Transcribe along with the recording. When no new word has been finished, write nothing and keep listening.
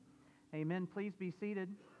Amen. Please be seated.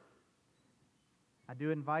 I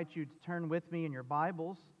do invite you to turn with me in your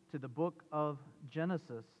Bibles to the book of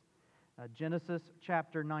Genesis. Genesis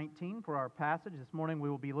chapter 19 for our passage. This morning we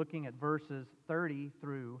will be looking at verses 30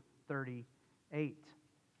 through 38.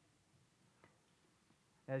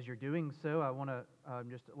 As you're doing so, I want to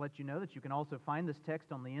just let you know that you can also find this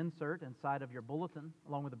text on the insert inside of your bulletin,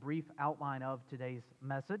 along with a brief outline of today's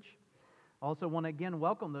message. I also want to again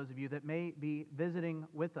welcome those of you that may be visiting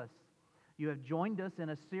with us. You have joined us in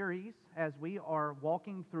a series as we are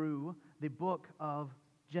walking through the book of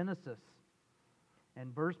Genesis.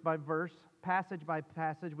 And verse by verse, passage by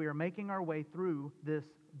passage, we are making our way through this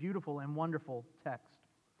beautiful and wonderful text.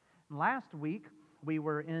 And last week, we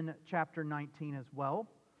were in chapter 19 as well.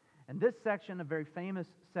 And this section, a very famous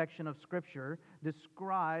section of Scripture,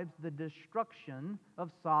 describes the destruction of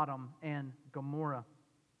Sodom and Gomorrah.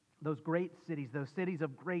 Those great cities, those cities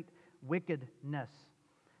of great wickedness.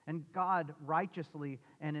 And God righteously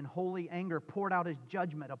and in holy anger poured out His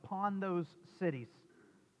judgment upon those cities.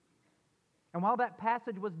 And while that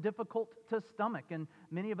passage was difficult to stomach, and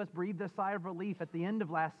many of us breathed a sigh of relief at the end of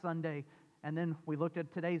last Sunday, and then we looked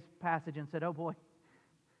at today's passage and said, oh boy,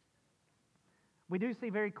 we do see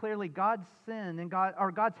very clearly God's sin and God's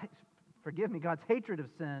hatred of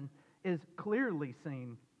sin is clearly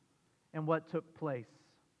seen in what took place.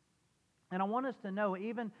 And I want us to know,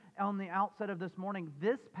 even on the outset of this morning,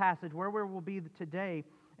 this passage, where we will be today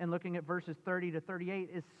and looking at verses 30 to 38,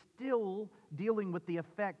 is still dealing with the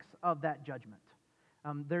effects of that judgment.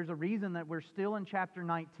 There's a reason that we're still in chapter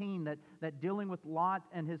 19, that dealing with Lot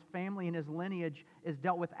and his family and his lineage is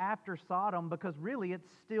dealt with after Sodom, because really it's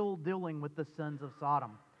still dealing with the sins of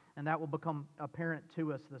Sodom. And that will become apparent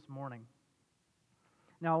to us this morning.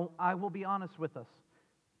 Now, I will be honest with us.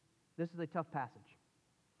 This is a tough passage.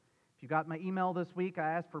 If you got my email this week,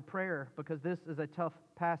 I asked for prayer because this is a tough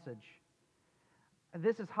passage.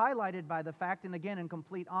 This is highlighted by the fact, and again, in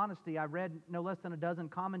complete honesty, I read no less than a dozen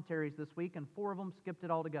commentaries this week, and 4 of them skipped it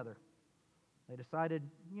altogether. They decided,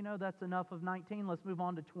 that's enough of 19, let's move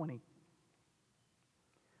on to 20.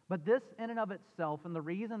 But this in and of itself, and the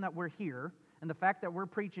reason that we're here, and the fact that we're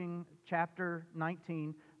preaching chapter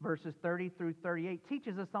 19, verses 30 through 38,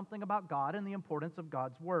 teaches us something about God and the importance of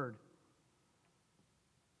God's Word.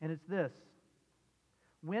 And it's this: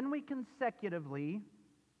 when we consecutively,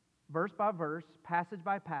 verse by verse, passage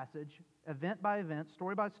by passage, event by event,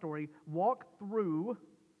 story by story, walk through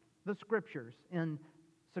the Scriptures in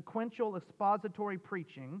sequential expository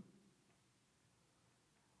preaching,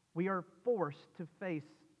 we are forced to face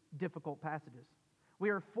difficult passages. We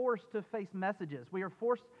are forced to face messages. We are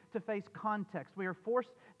forced to face context. We are forced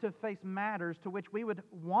to face matters to which we would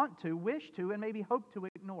want to, wish to, and maybe hope to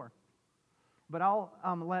ignore. But I'll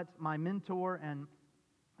let my mentor and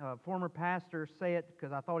former pastor say it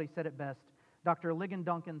because I thought he said it best. Dr. Ligon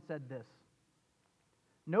Duncan said this: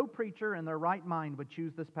 no preacher in their right mind would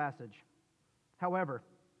choose this passage. However,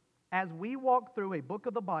 as we walk through a book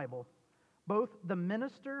of the Bible, both the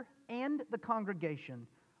minister and the congregation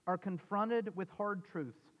are confronted with hard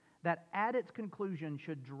truths that at its conclusion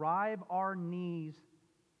should drive our knees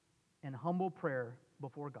in humble prayer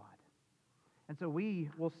before God. And so we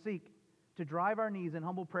will seek to drive our knees in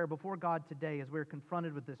humble prayer before God today as we're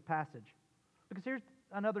confronted with this passage. Because here's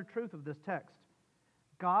another truth of this text.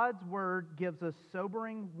 God's Word gives us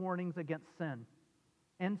sobering warnings against sin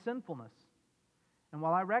and sinfulness. And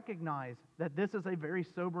while I recognize that this is a very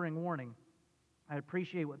sobering warning, I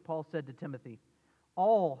appreciate what Paul said to Timothy.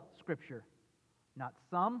 All Scripture, not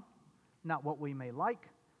some, not what we may like,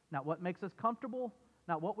 not what makes us comfortable,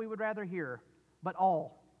 not what we would rather hear, but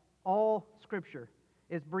all Scripture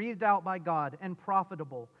is breathed out by God and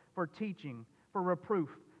profitable for teaching, for reproof,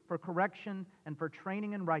 for correction, and for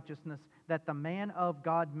training in righteousness, that the man of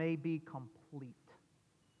God may be complete,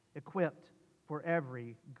 equipped for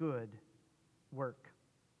every good work.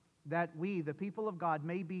 That we, the people of God,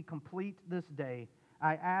 may be complete this day,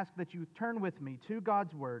 I ask that you turn with me to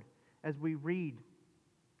God's Word as we read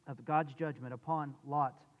of God's judgment upon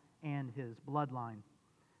Lot and his bloodline.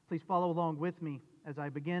 Please follow along with me as I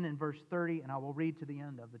begin in verse 30, and I will read to the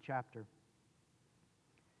end of the chapter.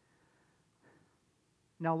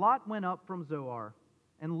 Now Lot went up from Zoar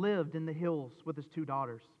and lived in the hills with his 2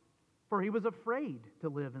 daughters, for he was afraid to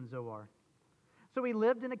live in Zoar. So he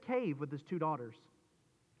lived in a cave with his 2 daughters.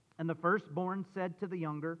 And the firstborn said to the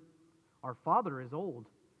younger, our father is old,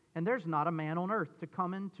 and there's not a man on earth to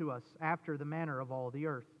come in to us after the manner of all the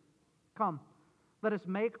earth. Come, let us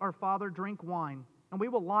make our father drink wine, and we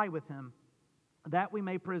will lie with him, that we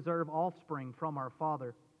may preserve offspring from our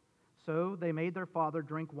father. So they made their father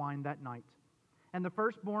drink wine that night. And the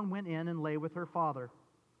firstborn went in and lay with her father.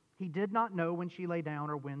 He did not know when she lay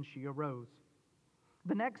down or when she arose.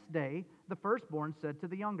 The next day, the firstborn said to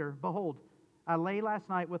the younger, Behold, I lay last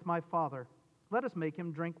night with my father. Let us make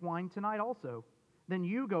him drink wine tonight also. Then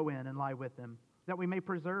you go in and lie with him, that we may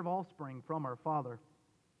preserve offspring from our father.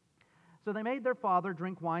 So they made their father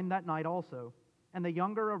drink wine that night also, and the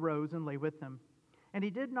younger arose and lay with him. And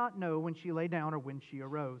he did not know when she lay down or when she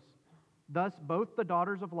arose. Thus both the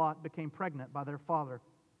daughters of Lot became pregnant by their father.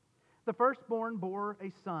 The firstborn bore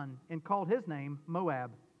a son and called his name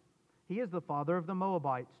Moab. He is the father of the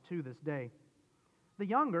Moabites to this day. The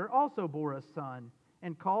younger also bore a son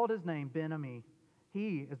and called his name Ben-Ammi.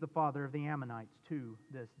 He is the father of the Ammonites to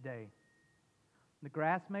this day. The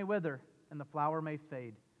grass may wither and the flower may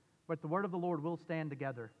fade, but the word of the Lord will stand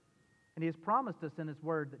together. And he has promised us in his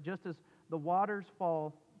word that just as the waters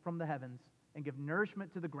fall from the heavens and give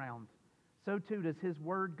nourishment to the ground, so too does his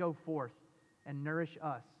word go forth and nourish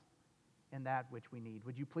us in that which we need.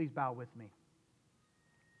 Would you please bow with me?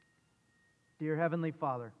 Dear Heavenly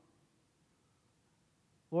Father,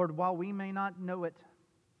 Lord, while we may not know it,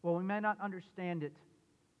 while we may not understand it,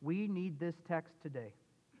 we need this text today.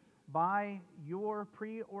 By your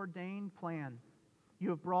preordained plan, you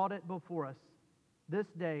have brought it before us this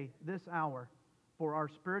day, this hour, for our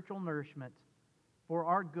spiritual nourishment, for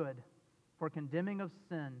our good, for condemning of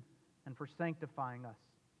sin, and for sanctifying us.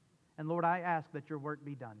 And Lord, I ask that your work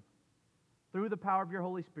be done. Through the power of your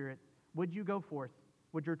Holy Spirit, would you go forth?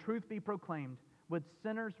 Would your truth be proclaimed? Would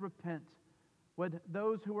sinners repent? Would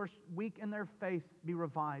those who are weak in their faith be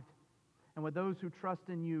revived? And would those who trust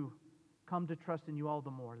in you come to trust in you all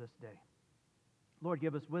the more this day? Lord,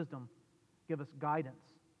 give us wisdom. Give us guidance.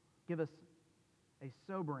 Give us a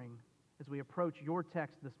sobering as we approach your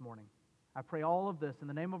text this morning. I pray all of this in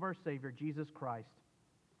the name of our Savior, Jesus Christ.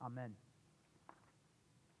 Amen.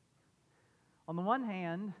 On the one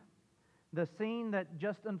hand, the scene that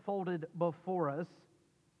just unfolded before us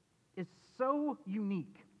is so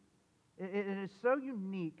unique. It is so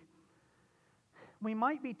unique. We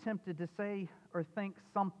might be tempted to say or think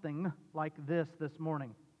something like this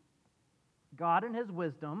morning. God, in his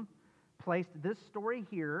wisdom, placed this story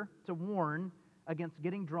here to warn against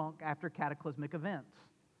getting drunk after cataclysmic events.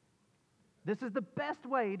 This is the best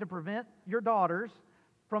way to prevent your daughters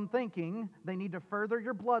from thinking they need to further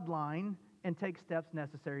your bloodline and take steps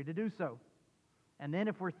necessary to do so. And then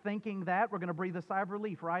if we're thinking that, we're going to breathe a sigh of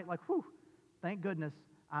relief, right? Like, whew, thank goodness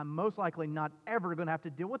I'm most likely not ever going to have to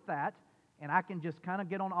deal with that, and I can just kind of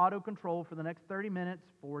get on auto control for the next 30 minutes,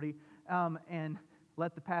 40, and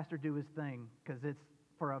let the pastor do his thing, because it's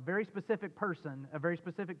for a very specific person, a very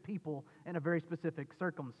specific people, and a very specific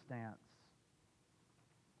circumstance.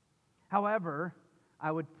 However,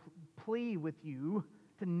 I would plea with you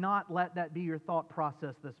to not let that be your thought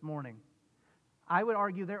process this morning. I would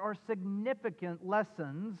argue there are significant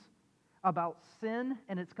lessons about sin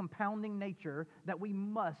and its compounding nature that we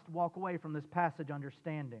must walk away from this passage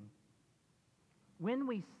understanding. When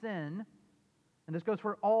we sin, and this goes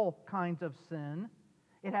for all kinds of sin,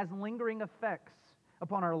 it has lingering effects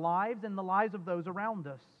upon our lives and the lives of those around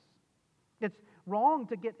us. It's wrong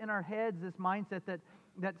to get in our heads this mindset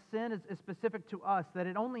that sin is specific to us, that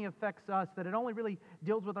it only affects us, that it only really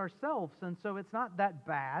deals with ourselves, and so it's not that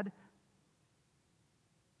bad.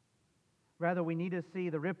 Rather, we need to see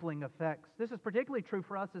the rippling effects. This is particularly true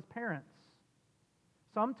for us as parents.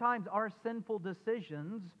 Sometimes our sinful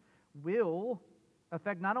decisions will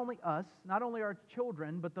affect not only us, not only our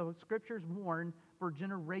children, but the Scriptures warn for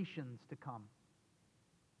generations to come.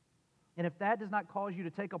 And if that does not cause you to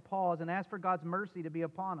take a pause and ask for God's mercy to be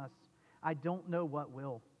upon us, I don't know what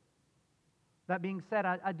will. That being said,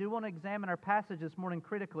 I do want to examine our passage this morning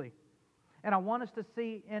critically. And I want us to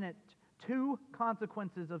see in it two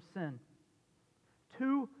consequences of sin.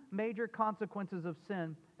 Two major consequences of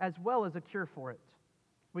sin, as well as a cure for it.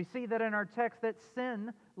 We see that in our text that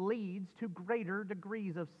sin leads to greater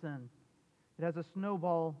degrees of sin. It has a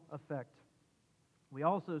snowball effect. We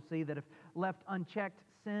also see that if left unchecked,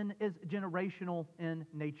 sin is generational in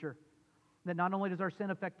nature. That not only does our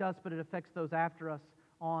sin affect us, but it affects those after us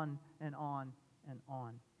on and on and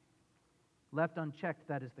on. Left unchecked,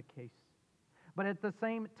 that is the case. But at the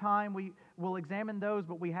same time, we will examine those,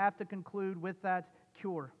 but we have to conclude with that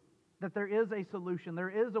cure. That there is a solution. There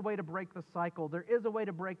is a way to break the cycle. There is a way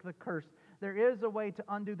to break the curse. There is a way to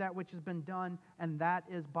undo that which has been done, and that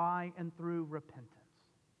is by and through repentance.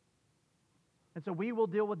 And so we will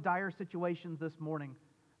deal with dire situations this morning.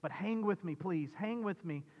 But hang with me, please. Hang with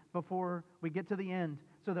me before we get to the end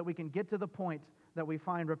so that we can get to the point that we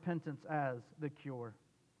find repentance as the cure.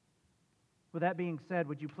 With that being said,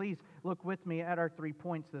 would you please look with me at our 3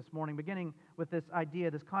 points this morning, beginning with this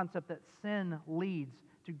idea, this concept that sin leads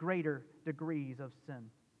to greater degrees of sin.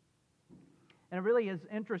 And it really is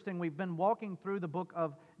interesting. We've been walking through the book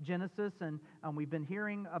of Genesis, and we've been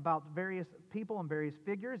hearing about various people and various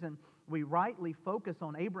figures, and we rightly focus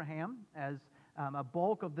on Abraham as a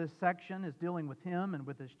bulk of this section is dealing with him and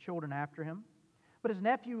with his children after him. But his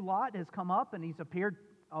nephew Lot has come up, and he's appeared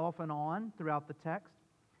off and on throughout the text.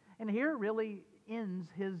 And here really ends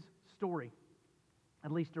his story,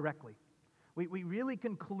 at least directly. We really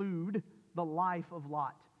conclude the life of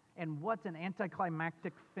Lot, and what an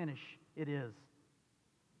anticlimactic finish it is.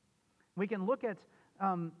 We can look at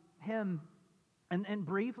him and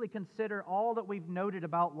briefly consider all that we've noted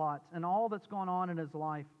about Lot and all that's gone on in his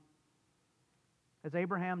life. As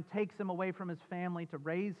Abraham takes him away from his family to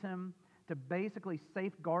raise him, to basically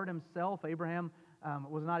safeguard himself. Abraham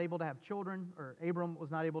was not able to have children, or Abram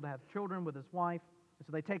was not able to have children with his wife.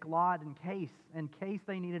 So they take Lot in case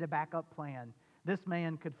they needed a backup plan. This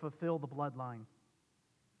man could fulfill the bloodline.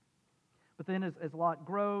 But then as Lot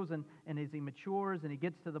grows and as he matures and he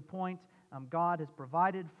gets to the point, God has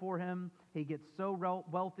provided for him. He gets so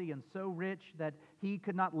wealthy and so rich that he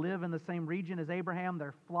could not live in the same region as Abraham.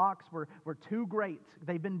 Their flocks were too great.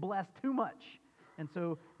 They've been blessed too much. And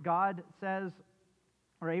so God says,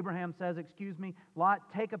 or Abraham says, Lot,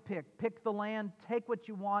 take a pick. Pick the land, take what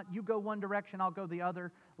you want. You go one direction, I'll go the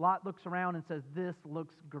other. Lot looks around and says, this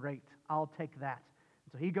looks great. I'll take that.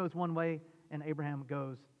 And so he goes one way and Abraham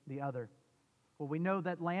goes the other. Well, we know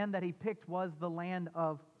that land that he picked was the land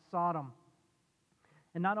of Sodom.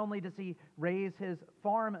 And not only does he raise his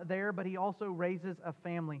farm there, but he also raises a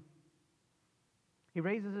family. He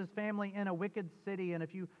raises his family in a wicked city. And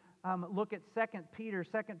if you look at 2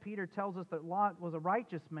 Peter tells us that Lot was a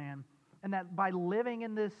righteous man, and that by living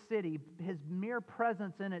in this city, his mere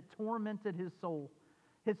presence in it tormented his soul.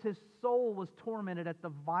 His soul was tormented at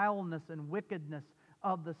the vileness and wickedness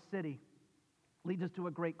of the city. Leads us to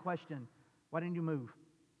a great question. Why didn't you move?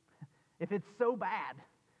 If it's so bad,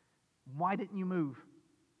 why didn't you move?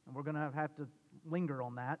 And we're going to have to linger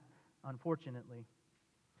on that, unfortunately.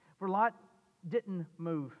 For Lot didn't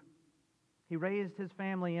move. He raised his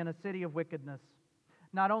family in a city of wickedness.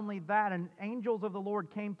 Not only that, and angels of the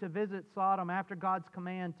Lord came to visit Sodom after God's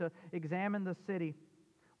command to examine the city.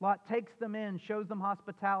 Lot takes them in, shows them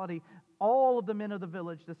hospitality. All of the men of the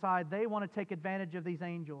village decide they want to take advantage of these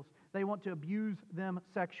angels. They want to abuse them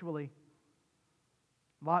sexually.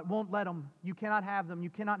 Lot won't let them. You cannot have them. You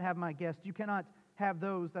cannot have my guests. You cannot have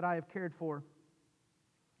those that I have cared for.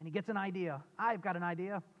 And he gets an idea. I've got an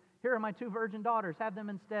idea. Here are my 2 virgin daughters. Have them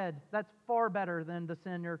instead. That's far better than the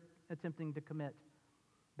sin you're attempting to commit.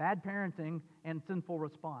 Bad parenting and sinful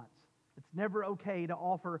response. It's never okay to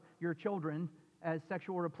offer your children as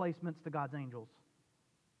sexual replacements to God's angels.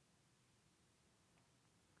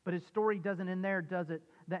 But his story doesn't end there, does it?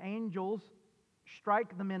 The angels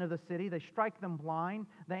strike the men of the city. They strike them blind.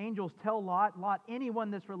 The angels tell Lot, anyone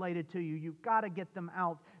that's related to you, you've got to get them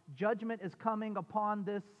out. Judgment is coming upon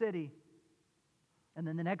this city. And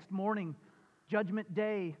then the next morning, Judgment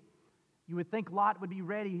Day, you would think Lot would be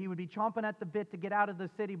ready. He would be chomping at the bit to get out of the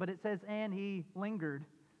city. But it says, and he lingered.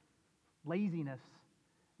 Laziness.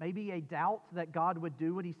 Maybe a doubt that God would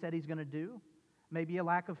do what he said he's going to do. Maybe a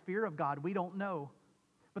lack of fear of God. We don't know.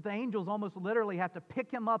 But the angels almost literally have to pick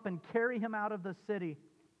him up and carry him out of the city.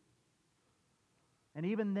 And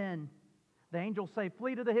even then, the angels say,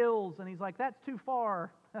 flee to the hills. And he's like, that's too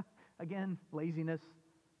far. Again, laziness.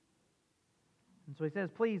 And so he says,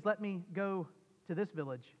 please let me go to this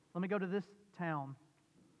village. Let me go to this town.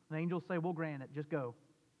 And the angels say, we'll grant it. Just go.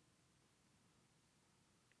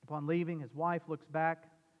 Upon leaving, his wife looks back,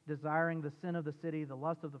 desiring the sin of the city, the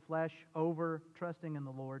lust of the flesh, over trusting in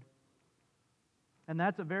the Lord. And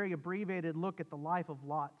that's a very abbreviated look at the life of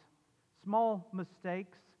Lot. Small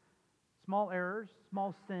mistakes, small errors,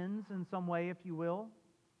 small sins in some way, if you will,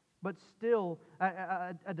 but still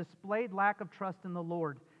a displayed lack of trust in the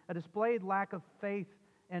Lord, a displayed lack of faith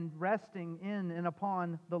and resting in and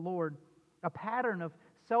upon the Lord, a pattern of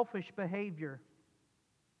selfish behavior.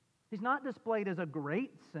 He's not displayed as a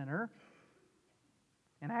great sinner.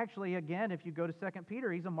 And actually, again, if you go to 2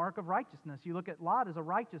 Peter, he's a mark of righteousness. You look at Lot as a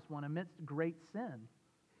righteous one amidst great sin.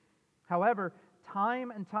 However,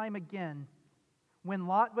 time and time again, when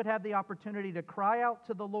Lot would have the opportunity to cry out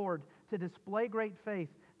to the Lord, to display great faith,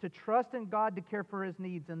 to trust in God to care for his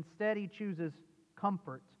needs, instead he chooses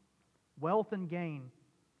comfort, wealth and gain,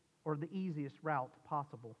 or the easiest route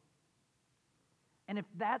possible. And if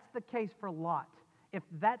that's the case for Lot, if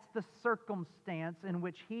that's the circumstance in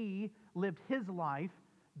which he lived his life,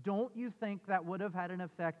 don't you think that would have had an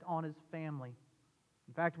effect on his family?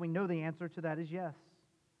 In fact, we know the answer to that is yes.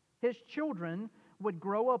 His children would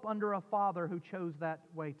grow up under a father who chose that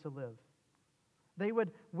way to live. They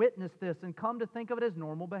would witness this and come to think of it as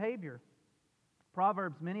normal behavior.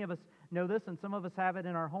 Proverbs, many of us know this, and some of us have it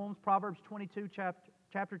in our homes. Proverbs 22,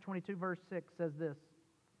 chapter 22, verse 6 says this: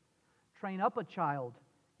 "Train up a child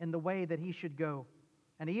in the way that he should go,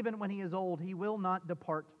 and even when he is old, he will not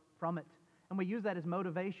depart from it." And we use that as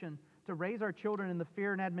motivation to raise our children in the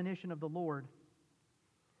fear and admonition of the Lord.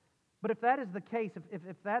 But if that is the case,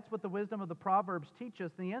 if that's what the wisdom of the Proverbs teach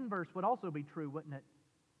us, the inverse would also be true, wouldn't it?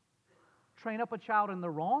 Train up a child in the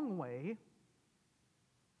wrong way,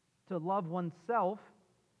 to love oneself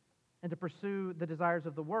and to pursue the desires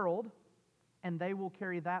of the world, and they will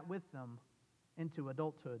carry that with them into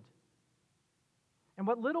adulthood. And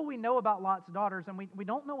what little we know about Lot's daughters, and we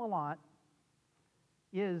don't know a lot,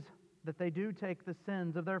 is that they do take the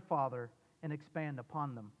sins of their father and expand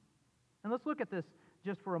upon them. And let's look at this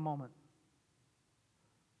just for a moment.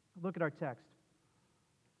 Look at our text.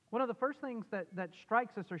 One of the first things that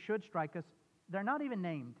strikes us, or should strike us, they're not even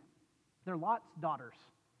named. They're Lot's daughters.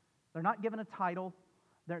 They're not given a title.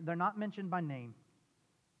 They're not mentioned by name.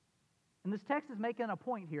 And this text is making a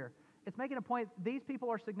point here. It's making a point, these people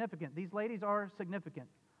are significant. These ladies are significant.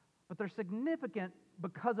 But they're significant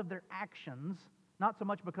because of their actions, not so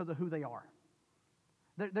much because of who they are.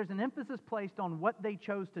 There's an emphasis placed on what they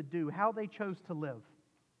chose to do, how they chose to live.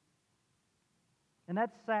 And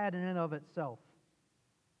that's sad in and of itself.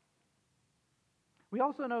 We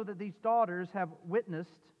also know that these daughters have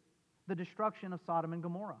witnessed the destruction of Sodom and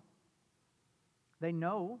Gomorrah. They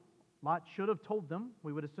know Lot should have told them.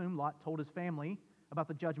 We would assume Lot told his family about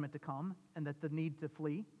the judgment to come and that the need to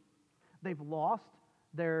flee. They've lost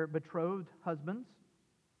their betrothed husbands.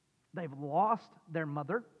 They've lost their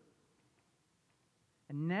mother.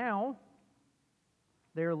 And now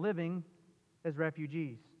they're living as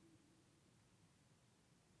refugees.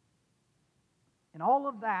 And all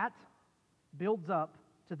of that builds up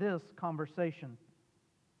to this conversation.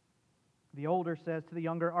 The older says to the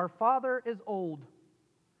younger, "Our father is old.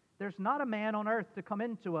 There's not a man on earth to come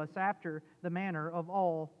into us after the manner of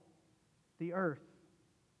all the earth."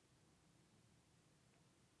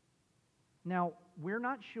 Now, we're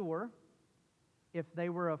not sure if they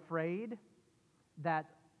were afraid that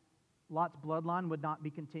Lot's bloodline would not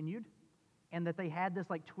be continued and that they had this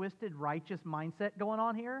like twisted righteous mindset going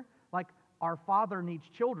on here. Like, our father needs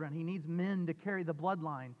children. He needs men to carry the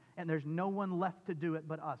bloodline, and there's no one left to do it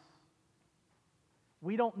but us.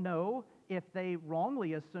 We don't know if they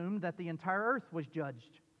wrongly assumed that the entire earth was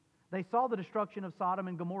judged. They saw the destruction of Sodom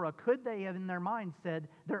and Gomorrah. Could they have in their mind said,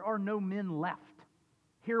 there are no men left?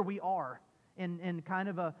 Here we are in kind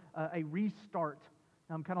of a restart,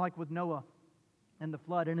 kind of like with Noah and the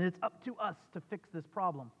flood, and it's up to us to fix this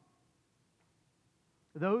problem.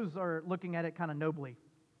 Those are looking at it kind of nobly.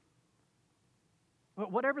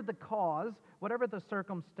 But whatever the cause, whatever the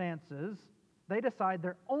circumstances, they decide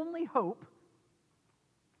their only hope,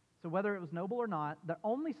 so whether it was noble or not, the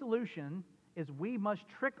only solution is we must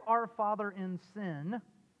trick our father in sin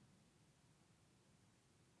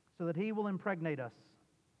so that he will impregnate us.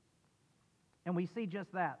 And we see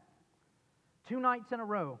just that. 2 nights in a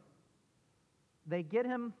row, they get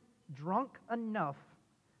him drunk enough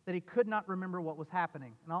that he could not remember what was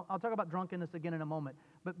happening. And I'll talk about drunkenness again in a moment.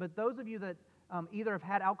 But those of you that either have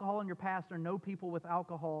had alcohol in your past or know people with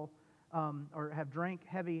alcohol or have drank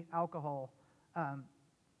heavy alcohol,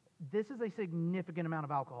 this is a significant amount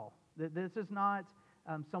of alcohol. This is not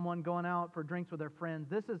someone going out for drinks with their friends.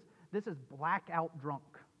 This is blackout drunk.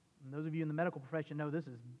 And those of you in the medical profession know this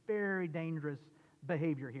is very dangerous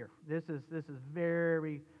behavior here. This is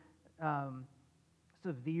very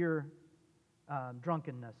severe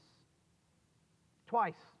drunkenness.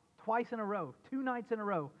 Twice in a row, 2 nights in a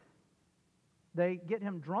row, they get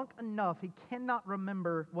him drunk enough he cannot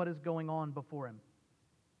remember what is going on before him.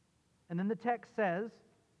 And then the text says,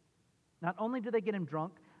 not only do they get him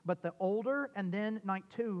drunk, but the older and then night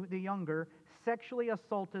 2, the younger, sexually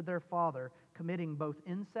assaulted their father, committing both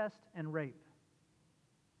incest and rape.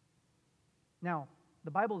 Now,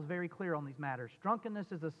 the Bible is very clear on these matters.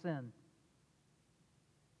 Drunkenness is a sin.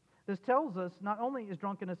 This tells us not only is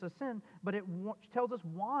drunkenness a sin, but it tells us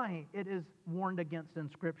why it is warned against in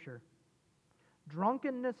Scripture.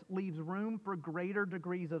 Drunkenness leaves room for greater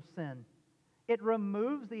degrees of sin. It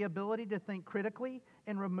removes the ability to think critically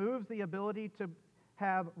and removes the ability to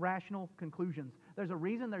have rational conclusions. There's a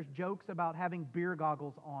reason there's jokes about having beer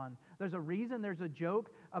goggles on. There's a reason there's a joke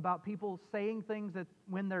about people saying things that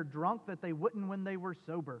when they're drunk that they wouldn't when they were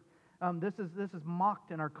sober. This is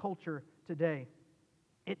mocked in our culture today.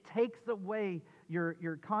 It takes away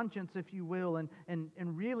your conscience, if you will,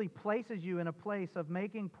 and really places you in a place of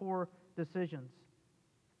making poor decisions.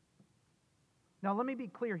 Now, let me be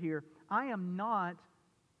clear here. I am not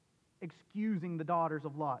excusing the daughters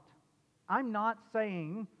of Lot. I'm not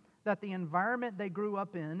saying that the environment they grew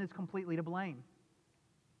up in is completely to blame.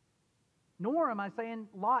 Nor am I saying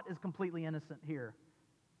Lot is completely innocent here.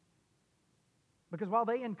 Because while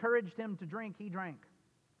they encouraged him to drink, he drank.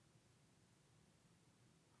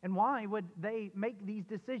 And why would they make these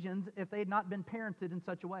decisions if they had not been parented in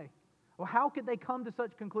such a way? Well, how could they come to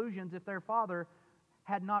such conclusions if their father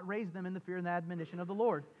had not raised them in the fear and the admonition of the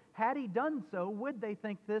Lord? Had he done so, would they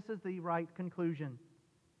think this is the right conclusion?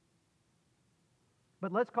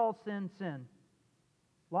 But let's call sin sin.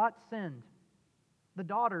 Lot sinned. The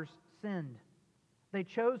daughters sinned. They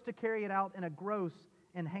chose to carry it out in a gross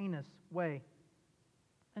and heinous way.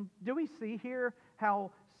 And do we see here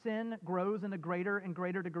how sin grows into greater and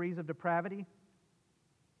greater degrees of depravity?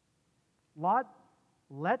 Lot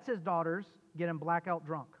lets his daughters get him blackout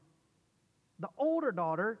drunk. The older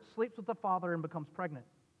daughter sleeps with the father and becomes pregnant.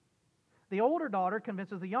 The older daughter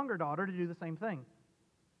convinces the younger daughter to do the same thing.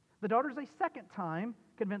 The daughters a second time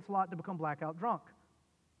convince Lot to become blackout drunk.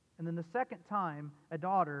 And then the second time, a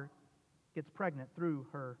daughter gets pregnant through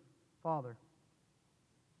her father.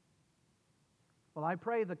 Well, I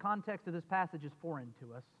pray the context of this passage is foreign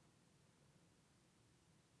to us.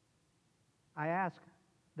 I ask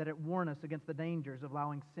that it warn us against the dangers of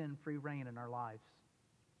allowing sin free reign in our lives.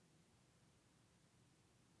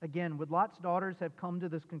 Again, would Lot's daughters have come to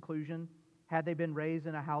this conclusion had they been raised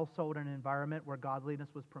in a household and an environment where godliness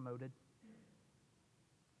was promoted?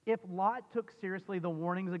 If Lot took seriously the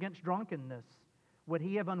warnings against drunkenness, would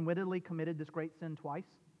he have unwittingly committed this great sin twice?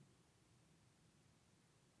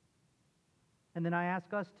 And then I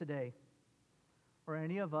ask us today, are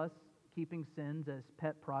any of us keeping sins as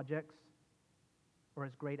pet projects or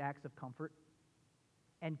as great acts of comfort?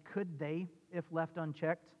 And could they, if left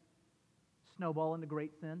unchecked, snowball into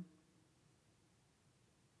great sin?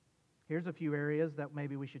 Here's a few areas that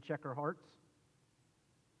maybe we should check our hearts.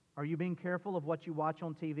 Are you being careful of what you watch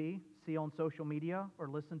on TV, see on social media, or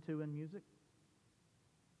listen to in music?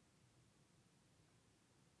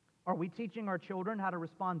 Are we teaching our children how to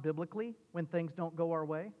respond biblically when things don't go our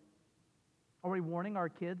way? Are we warning our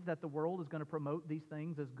kids that the world is going to promote these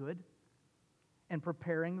things as good and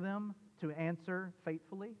preparing them to answer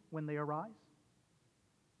faithfully when they arise?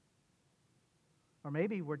 Or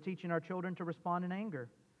maybe we're teaching our children to respond in anger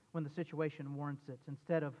when the situation warrants it,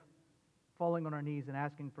 instead of falling on our knees and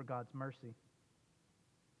asking for God's mercy.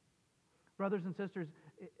 Brothers and sisters,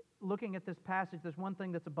 looking at this passage, there's one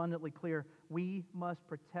thing that's abundantly clear. We must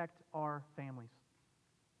protect our families.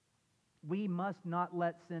 We must not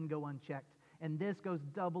let sin go unchecked. And this goes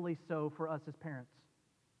doubly so for us as parents.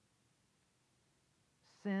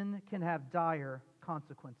 Sin can have dire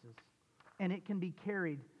consequences, and it can be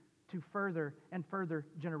carried to further and further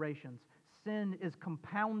generations. Sin is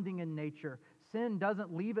compounding in nature. Sin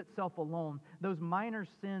doesn't leave itself alone. Those minor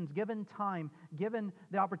sins, given time, given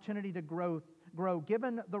the opportunity to grow,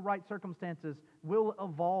 given the right circumstances, will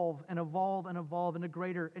evolve and evolve and evolve into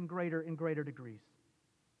greater and greater and greater degrees.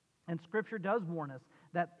 And Scripture does warn us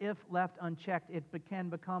that if left unchecked, it can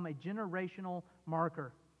become a generational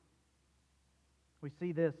marker. We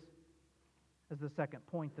see this as the second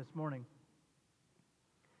point this morning.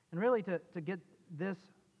 And really, to get this,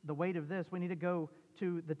 the weight of this, we need to go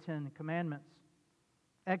to the Ten Commandments.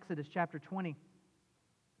 Exodus chapter 20.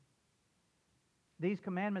 These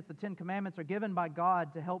commandments, the Ten Commandments, are given by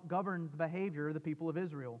God to help govern the behavior of the people of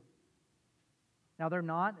Israel. Now, they're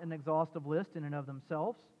not an exhaustive list in and of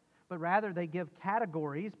themselves, but rather they give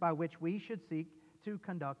categories by which we should seek to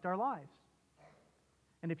conduct our lives.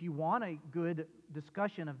 And if you want a good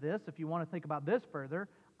discussion of this, if you want to think about this further,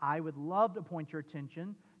 I would love to point your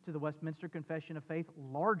attention to the Westminster Confession of Faith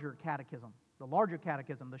larger catechism. The larger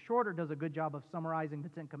catechism. The shorter does a good job of summarizing the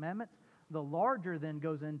Ten Commandments. The larger then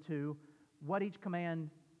goes into what each command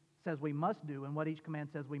says we must do and what each command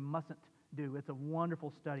says we mustn't do. It's a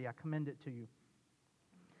wonderful study. I commend it to you.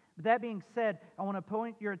 But that being said, I want to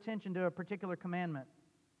point your attention to a particular commandment.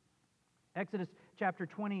 Exodus chapter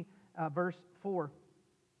 20, verse 4.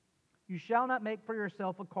 You shall not make for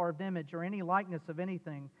yourself a carved image or any likeness of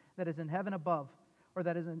anything that is in heaven above, or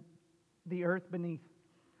that is in the earth beneath,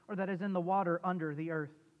 or that is in the water under the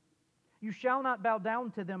earth. You shall not bow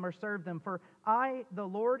down to them or serve them, for I, the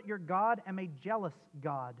Lord your God, am a jealous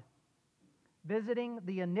God, visiting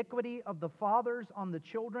the iniquity of the fathers on the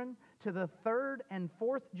children to the third and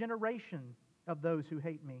fourth generation of those who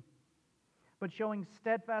hate me, but showing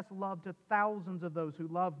steadfast love to thousands of those who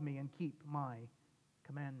love me and keep my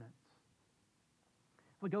commandments.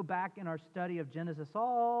 If we go back in our study of Genesis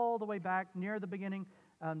all the way back near the beginning,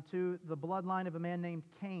 to the bloodline of a man named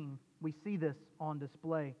Cain. We see this on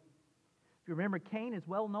display. If you remember, Cain is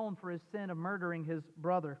well known for his sin of murdering his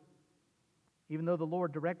brother, even though the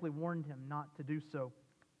Lord directly warned him not to do so.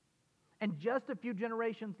 And just a few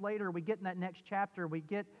generations later, we get in that next chapter, we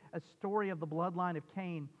get a story of the bloodline of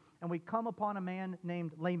Cain, and we come upon a man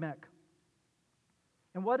named Lamech.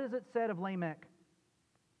 And what is it said of Lamech?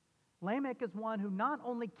 Lamech is one who not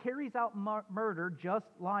only carries out murder just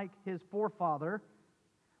like his forefather,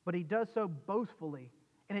 but he does so boastfully.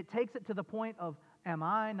 And it takes it to the point of, am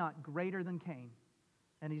I not greater than Cain?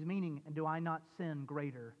 And he's meaning, and do I not sin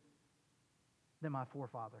greater than my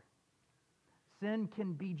forefather? Sin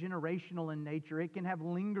can be generational in nature. It can have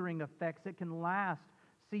lingering effects. It can last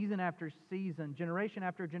season after season, generation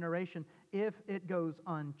after generation, if it goes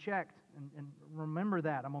unchecked. And remember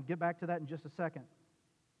that. I'm going to get back to that in just a second.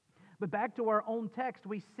 But back to our own text,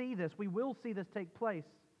 we see this. We will see this take place.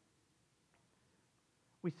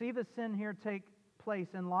 We see the sin here take place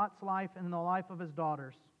in Lot's life and in the life of his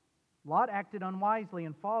daughters. Lot acted unwisely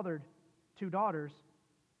and fathered 2 daughters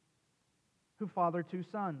who fathered 2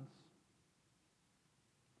 sons.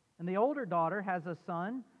 And the older daughter has a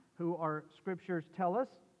son who our scriptures tell us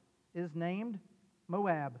is named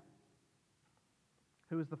Moab,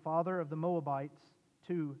 who is the father of the Moabites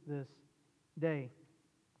to this day.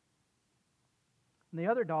 And the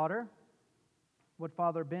other daughter would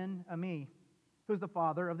father Ben-Ami, who is the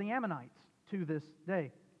father of the Ammonites to this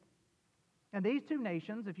day. And these 2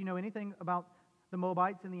 nations, if you know anything about the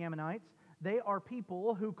Moabites and the Ammonites, they are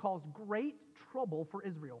people who caused great trouble for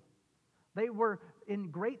Israel. They were in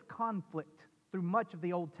great conflict through much of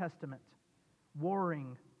the Old Testament,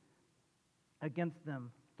 warring against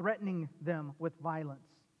them, threatening them with violence.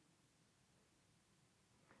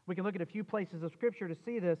 We can look at a few places of Scripture to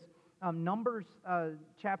see this. Numbers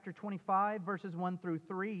chapter 25, verses 1 through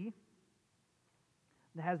 3,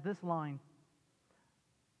 it has this line.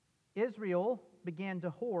 Israel began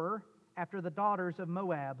to whore after the daughters of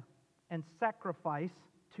Moab and sacrifice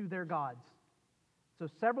to their gods. So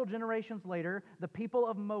several generations later, the people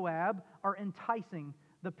of Moab are enticing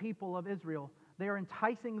the people of Israel. They are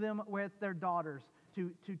enticing them with their daughters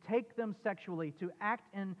to take them sexually, to act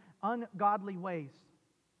in ungodly ways,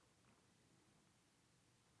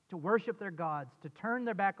 to worship their gods, to turn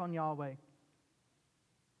their back on Yahweh.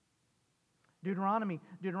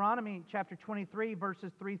 Deuteronomy chapter 23,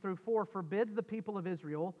 verses 3 through 4 forbids the people of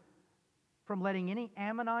Israel from letting any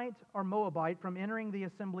Ammonite or Moabite from entering the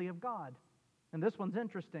assembly of God. And this one's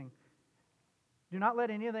interesting. Do not let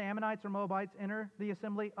any of the Ammonites or Moabites enter the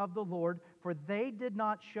assembly of the Lord, for they did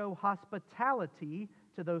not show hospitality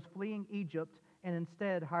to those fleeing Egypt, and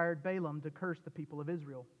instead hired Balaam to curse the people of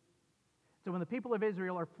Israel. So when the people of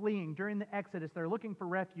Israel are fleeing during the Exodus, they're looking for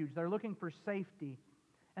refuge, they're looking for safety.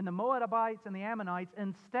 And the Moabites and the Ammonites,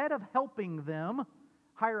 instead of helping them,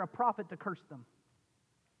 hire a prophet to curse them.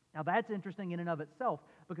 Now that's interesting in and of itself,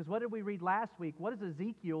 because what did we read last week? What does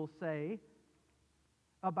Ezekiel say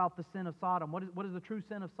about the sin of Sodom? What is the true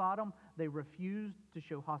sin of Sodom? They refused to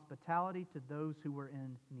show hospitality to those who were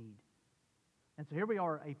in need. And so here we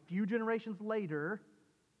are, a few generations later,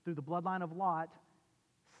 through the bloodline of Lot,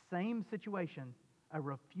 same situation, a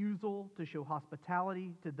refusal to show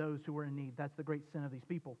hospitality to those who were in need. That's the great sin of these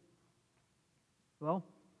people. Well,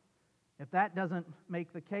 if that doesn't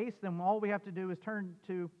make the case, then all we have to do is turn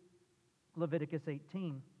to Leviticus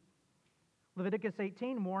 18. Leviticus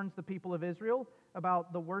 18 warns the people of Israel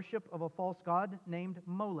about the worship of a false god named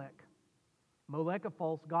Molech. Molech, a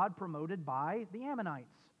false god promoted by the Ammonites.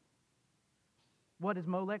 What is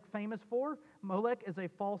Molech famous for? Molech is a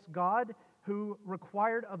false god who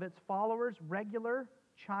required of its followers regular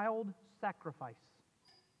child sacrifice.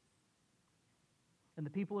 And the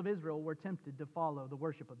people of Israel were tempted to follow the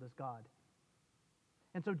worship of this god.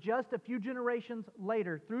 And so just a few generations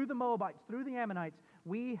later, through the Moabites, through the Ammonites,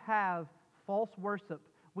 we have false worship.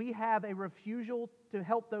 We have a refusal to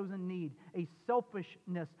help those in need, a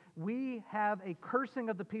selfishness. We have a cursing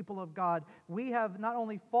of the people of God. We have not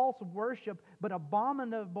only false worship, but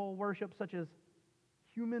abominable worship such as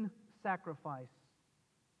human sacrifice.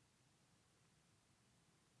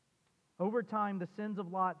 Over time, the sins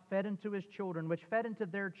of Lot fed into his children, which fed into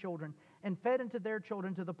their children, and fed into their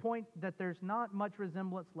children to the point that there's not much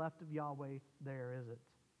resemblance left of Yahweh there, is it?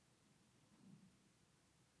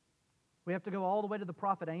 We have to go all the way to the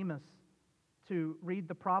prophet Amos to read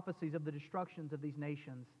the prophecies of the destructions of these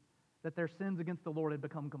nations, that their sins against the Lord had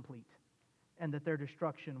become complete, and that their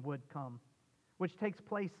destruction would come, which takes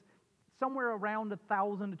place somewhere around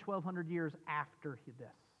 1,000 to 1,200 years after this.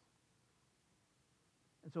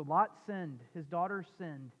 And so Lot sinned, his daughters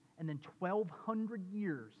sinned, and then 1,200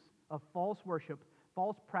 years of false worship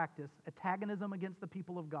false practice, antagonism against the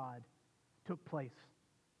people of God took place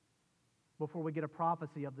before we get a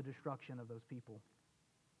prophecy of the destruction of those people.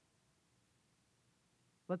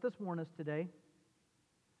 Let this warn us today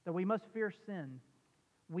that we must fear sin.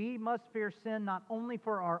 We must fear sin not only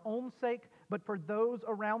for our own sake, but for those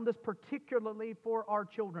around us, particularly for our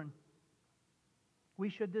children. We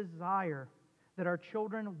should desire that our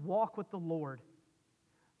children walk with the Lord.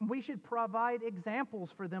 We should provide examples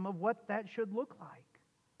for them of what that should look like.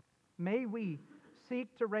 May we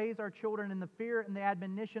seek to raise our children in the fear and the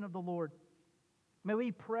admonition of the Lord. May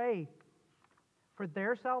we pray for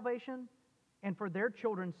their salvation and for their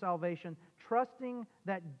children's salvation, trusting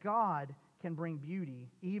that God can bring beauty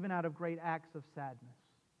even out of great acts of sadness.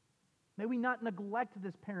 May we not neglect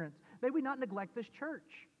this, parents. May we not neglect this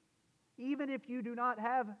church. Even if you do not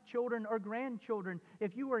have children or grandchildren,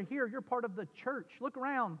 if you are here, you're part of the church. Look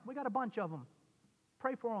around. We got a bunch of them.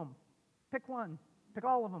 Pray for them. Pick one. Pick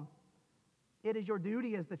all of them. It is your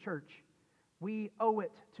duty as the church. We owe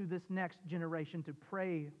it to this next generation to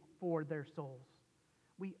pray for their souls.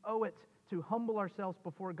 We owe it to humble ourselves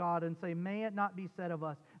before God and say, may it not be said of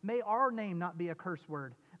us. May our name not be a curse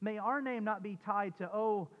word. May our name not be tied to,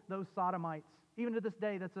 oh, those sodomites. Even to this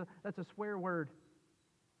day, that's a swear word.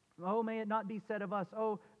 Oh, may it not be said of us,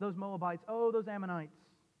 oh, those Moabites, oh, those Ammonites.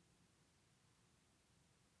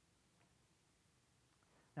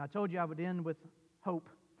 Now, I told you I would end with hope,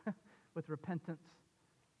 with repentance,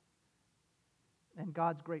 and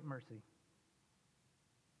God's great mercy.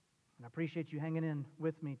 And I appreciate you hanging in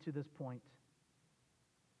with me to this point,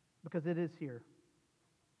 because it is here.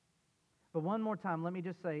 But one more time, let me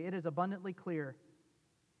just say, it is abundantly clear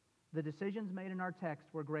the decisions made in our text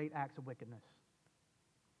were great acts of wickedness.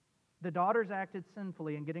 The daughters acted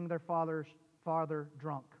sinfully in getting their father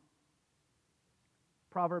drunk.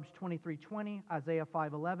 Proverbs 23:20, Isaiah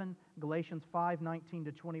 5:11, Galatians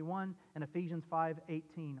 5:19-21, and Ephesians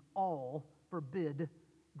 5:18 all forbid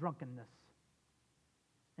drunkenness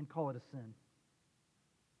and call it a sin.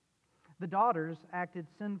 The daughters acted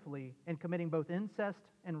sinfully in committing both incest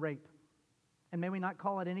and rape. And may we not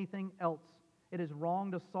call it anything else. It is wrong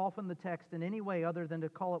to soften the text in any way other than to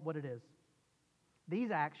call it what it is.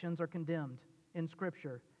 These actions are condemned in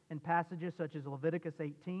Scripture in passages such as Leviticus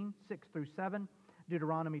 18:6-7,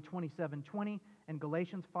 Deuteronomy 27:20, and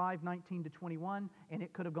Galatians 5:19-21, and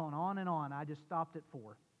it could have gone on and on. I just stopped at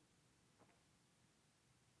 4.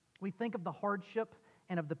 We think of the hardship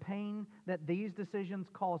and of the pain that these decisions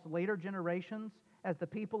caused later generations as the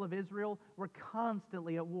people of Israel were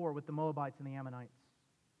constantly at war with the Moabites and the Ammonites.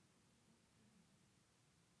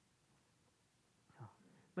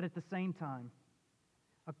 But at the same time,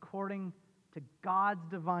 according to God's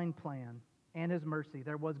divine plan and His mercy,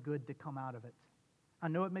 there was good to come out of it. I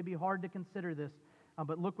know it may be hard to consider this,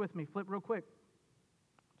 but look with me, flip real quick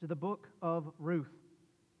to the book of Ruth.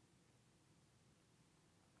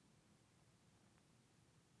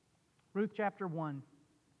 Ruth chapter 1.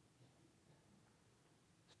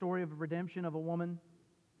 Story of redemption of a woman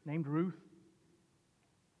named Ruth.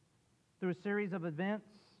 Through a series of events,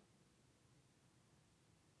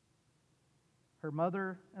 her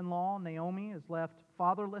mother-in-law, Naomi, is left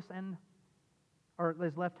fatherless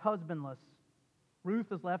is left husbandless.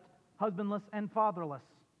 Ruth is left husbandless and fatherless.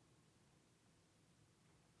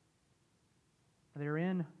 They're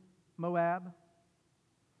in Moab.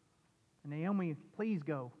 And Naomi, please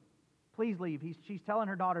go. Please leave. She's telling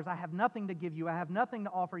her daughters, I have nothing to give you. I have nothing to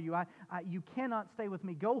offer you. You cannot stay with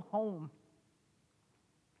me. Go home.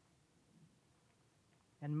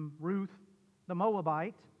 And Ruth, the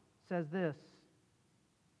Moabite, says this,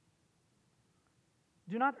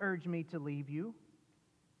 do not urge me to leave you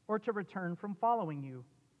or to return from following you.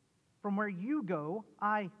 From where you go,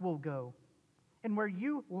 I will go. And where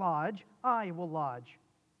you lodge, I will lodge.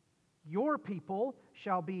 Your people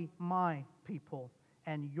shall be my people,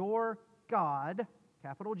 and your God,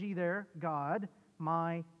 capital G there, God,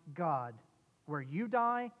 my God. Where you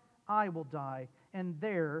die, I will die, and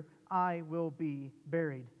there I will be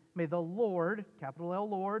buried. May the Lord, capital L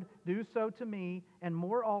Lord, do so to me, and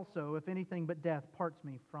more also, if anything but death parts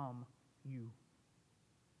me from you.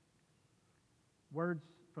 Words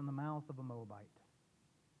from the mouth of a Moabite.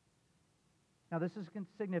 Now this is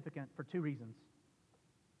significant for two reasons.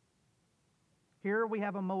 Here we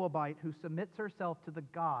have a Moabite who submits herself to the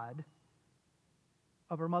God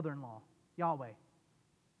of her mother-in-law, Yahweh.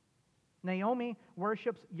 Naomi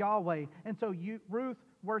worships Yahweh, and so Ruth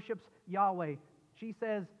worships Yahweh. She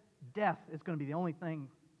says, death is going to be the only thing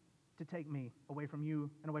to take me away from you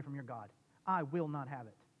and away from your God. I will not have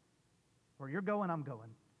it. Where you're going, I'm going.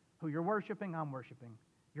 Who you're worshiping, I'm worshiping.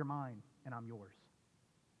 You're mine, and I'm yours.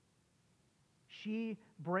 She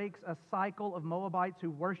breaks a cycle of Moabites who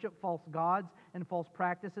worship false gods and false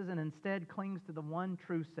practices and instead clings to the one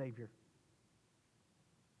true Savior.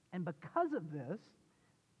 And because of this,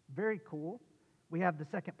 very cool, we have the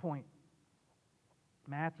second point.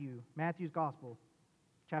 Matthew's Gospel,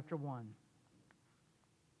 chapter 1.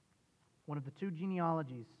 One of the two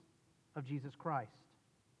genealogies of Jesus Christ.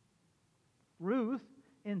 Ruth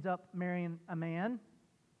ends up marrying a man.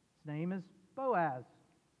 His name is Boaz.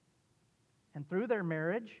 And through their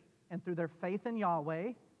marriage and through their faith in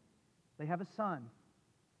Yahweh, they have a son.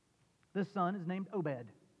 This son is named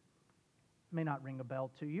Obed. May not ring a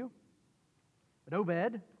bell to you. But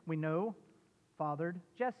Obed, we know, fathered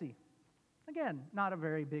Jesse. Again, not a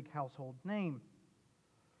very big household name.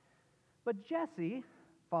 But Jesse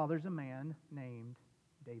fathers a man named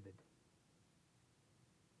David.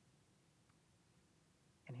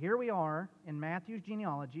 And here we are in Matthew's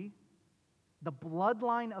genealogy, the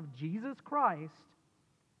bloodline of Jesus Christ,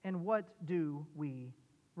 and what do we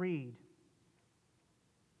read?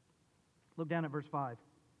 Look down at verse 5.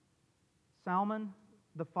 Salmon,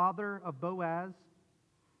 the father of Boaz,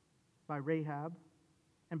 by Rahab,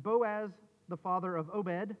 and Boaz, the father of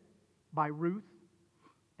Obed, by Ruth,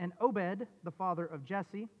 and Obed, the father of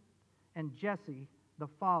Jesse, and Jesse, the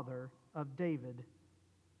father of David,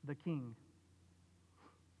 the king.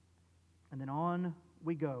 And then on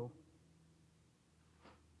we go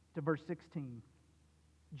to verse 16.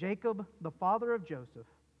 Jacob, the father of Joseph,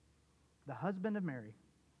 the husband of Mary,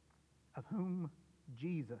 of whom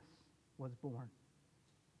Jesus was born,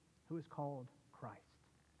 who is called Christ.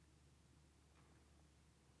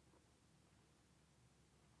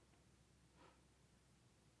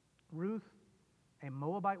 Ruth, a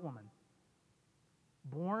Moabite woman,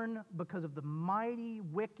 born because of the mighty,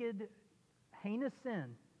 wicked, heinous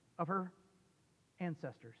sin of her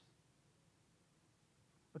ancestors,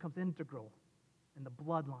 becomes integral in the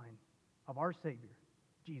bloodline of our Savior,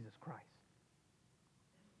 Jesus Christ.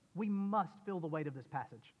 We must feel the weight of this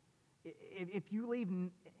passage. If you leave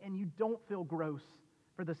and you don't feel gross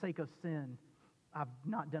for the sake of sin, I've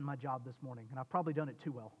not done my job this morning, and I've probably done it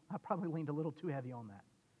too well. I probably leaned a little too heavy on that.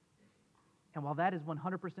 And while that is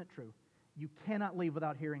 100% true, you cannot leave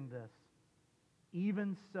without hearing this.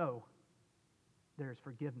 Even so, there is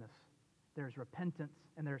forgiveness, there is repentance,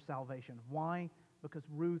 and there is salvation. Why? Because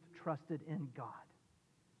Ruth trusted in God.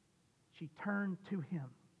 She turned to Him.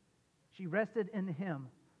 She rested in Him,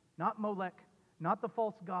 not Molech, not the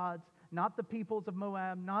false gods, not the peoples of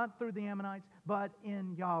Moab, not through the Ammonites, but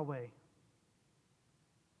in Yahweh.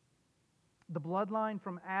 The bloodline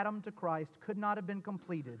from Adam to Christ could not have been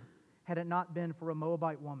completed had it not been for a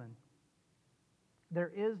Moabite woman.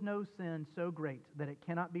 There is no sin so great that it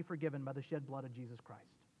cannot be forgiven by the shed blood of Jesus Christ.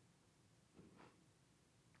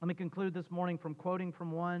 Let me conclude this morning from quoting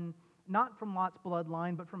from one, not from Lot's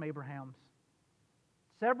bloodline, but from Abraham's.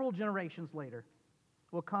 Several generations later,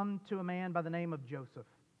 we'll come to a man by the name of Joseph.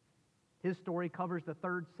 His story covers the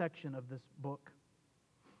third section of this book.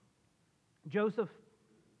 Joseph,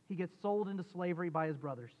 he gets sold into slavery by his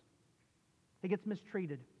brothers. He gets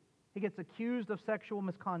mistreated. He gets accused of sexual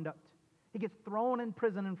misconduct. He gets thrown in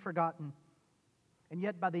prison and forgotten. And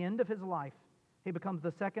yet, by the end of his life, he becomes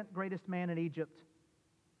the second greatest man in Egypt,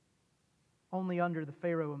 only under the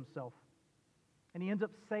Pharaoh himself. And he ends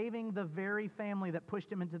up saving the very family that pushed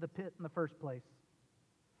him into the pit in the first place.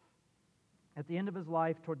 At the end of his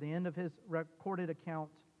life, toward the end of his recorded account,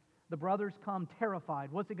 the brothers come terrified.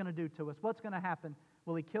 What's he going to do to us? What's going to happen?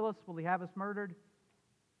 Will he kill us? Will he have us murdered?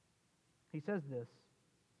 He says this,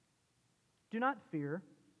 "Do not fear,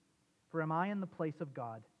 for am I in the place of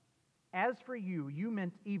God? As for you, you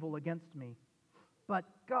meant evil against me, but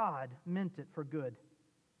God meant it for good,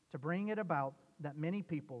 to bring it about that many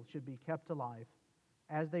people should be kept alive,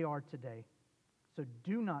 as they are today. So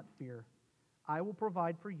do not fear. I will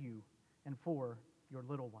provide for you and for your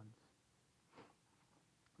little ones."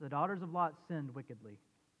 The daughters of Lot sinned wickedly,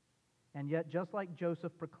 and yet, just like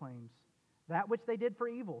Joseph proclaims, that which they did for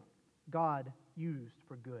evil, God used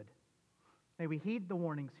for good. May we heed the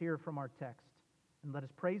warnings here from our text, and let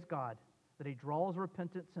us praise God that He draws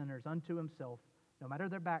repentant sinners unto Himself, no matter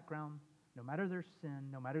their background, no matter their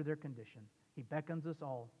sin, no matter their condition. He beckons us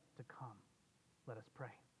all to come. Let us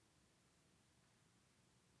pray.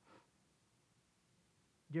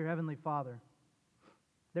 Dear Heavenly Father,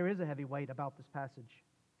 there is a heavy weight about this passage.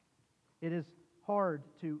 It is hard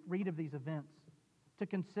to read of these events, to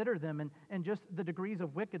consider them, and just the degrees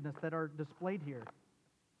of wickedness that are displayed here.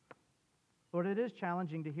 Lord, it is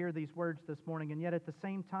challenging to hear these words this morning, and yet at the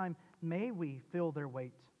same time, may we feel their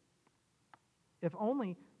weight, if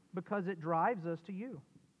only because it drives us to you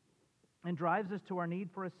and drives us to our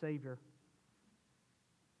need for a Savior.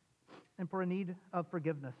 and for a need of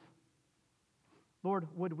forgiveness. Lord,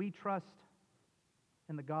 would we trust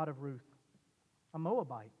in the God of Ruth, a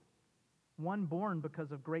Moabite, one born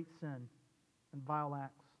because of great sin and vile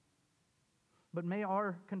acts. But may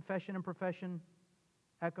our confession and profession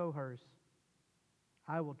echo hers.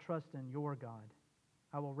 I will trust in your God.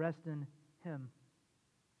 I will rest in him.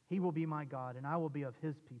 He will be my God, and I will be of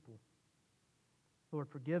his people. Lord,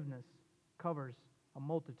 forgiveness covers a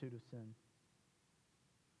multitude of sin.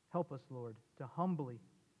 Help us, Lord, to humbly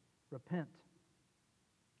repent,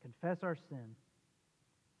 confess our sin,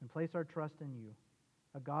 and place our trust in you,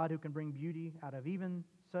 a God who can bring beauty out of even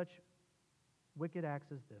such wicked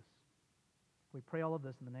acts as this. We pray all of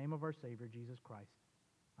this in the name of our Savior, Jesus Christ.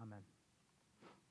 Amen.